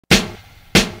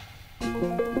Yeah,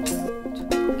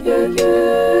 yeah,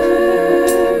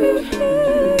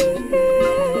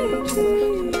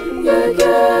 yeah, yeah,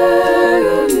 yeah,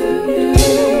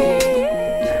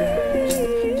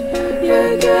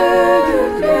 yeah, yeah,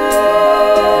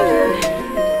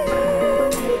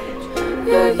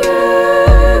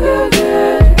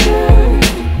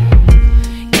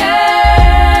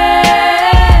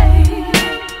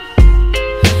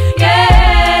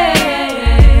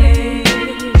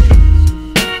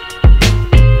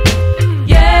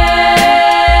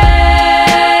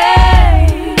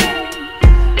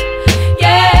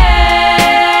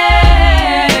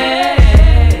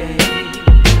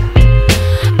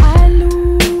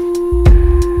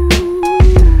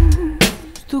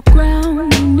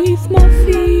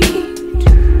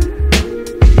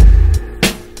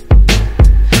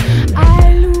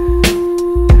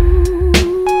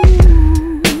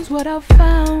 what I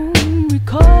found,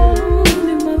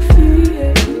 recalling my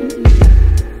fear.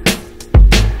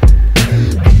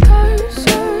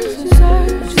 Search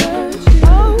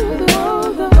all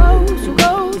the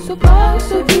ghosts of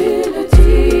possibilities.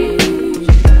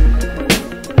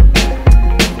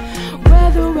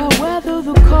 Whether I weather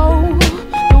the cold,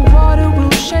 the water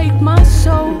will shake my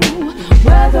soul.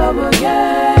 Whether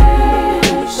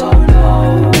yes or no.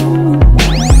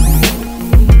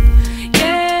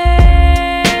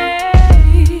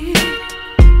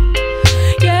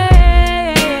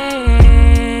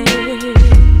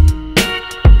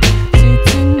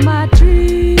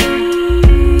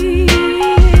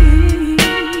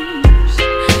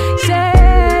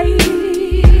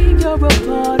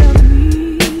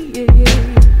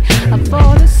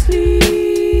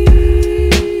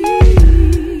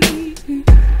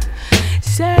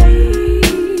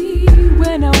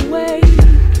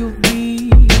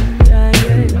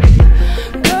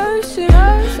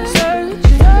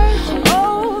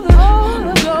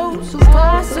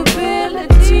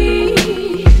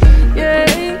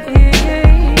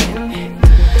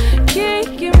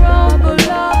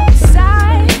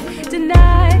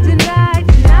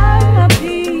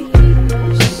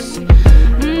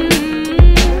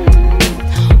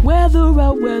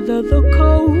 Whether the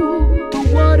cold, the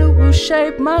water will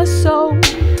shape my soul.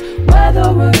 Whether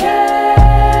a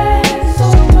yes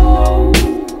or no.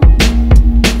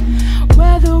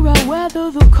 Whether I weather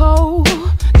the cold,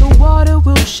 the water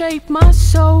will shape my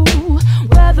soul.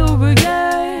 Whether a yes